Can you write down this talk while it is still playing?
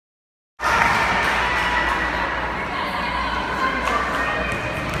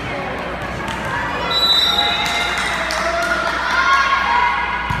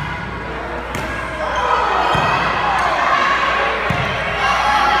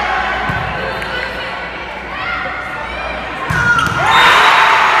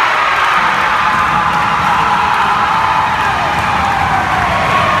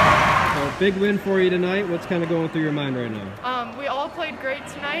big win for you tonight. What's kind of going through your mind right now? We all played great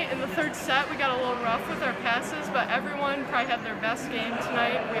tonight. In the third set, we got a little rough with our passes, but everyone probably had their best game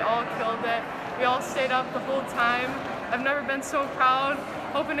tonight. We all killed it. We all stayed up the whole time. I've never been so proud.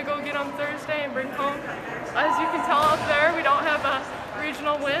 Hoping to go get on Thursday and bring home. As you can tell up there, we don't have a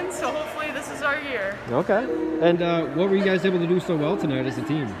regional win, so hopefully this is our year. Okay. And what were you guys able to do so well tonight as a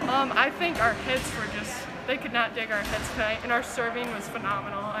team? I think our hits were they could not dig our hits tonight, and our serving was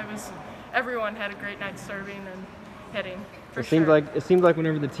phenomenal. Everyone had a great night serving and hitting. It seemed like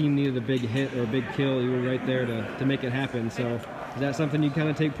whenever the team needed a big hit or a big kill, you were right there to make it happen. So is that something you kind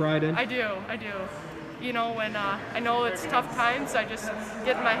of take pride in? I do. You know, when I know it's tough times, I just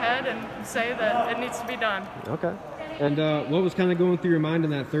get in my head and say that it needs to be done. Okay. And what was kind of going through your mind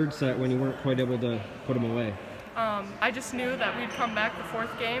in that third set when you weren't quite able to put them away? I just knew that we'd come back the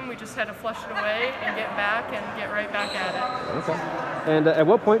fourth game. We just had to flush it away and get back and get right back at it. Okay. And at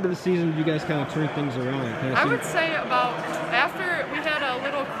what point of the season did you guys kind of turn things around? I would say about after we had a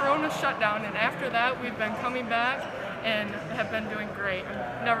little Corona shutdown, and after that we've been coming back and have been doing great.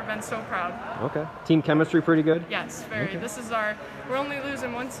 I've never been so proud. Okay. Team chemistry pretty good? Yes, very. Okay. We're only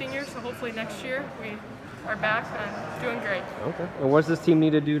losing one senior, so hopefully next year we are back and doing great. Okay. And what does this team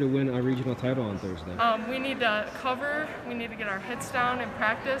need to do to win a regional title on Thursday? We need to cover, we need to get our hits down in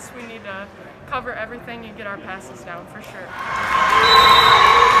practice, we need to cover everything and get our passes down for sure.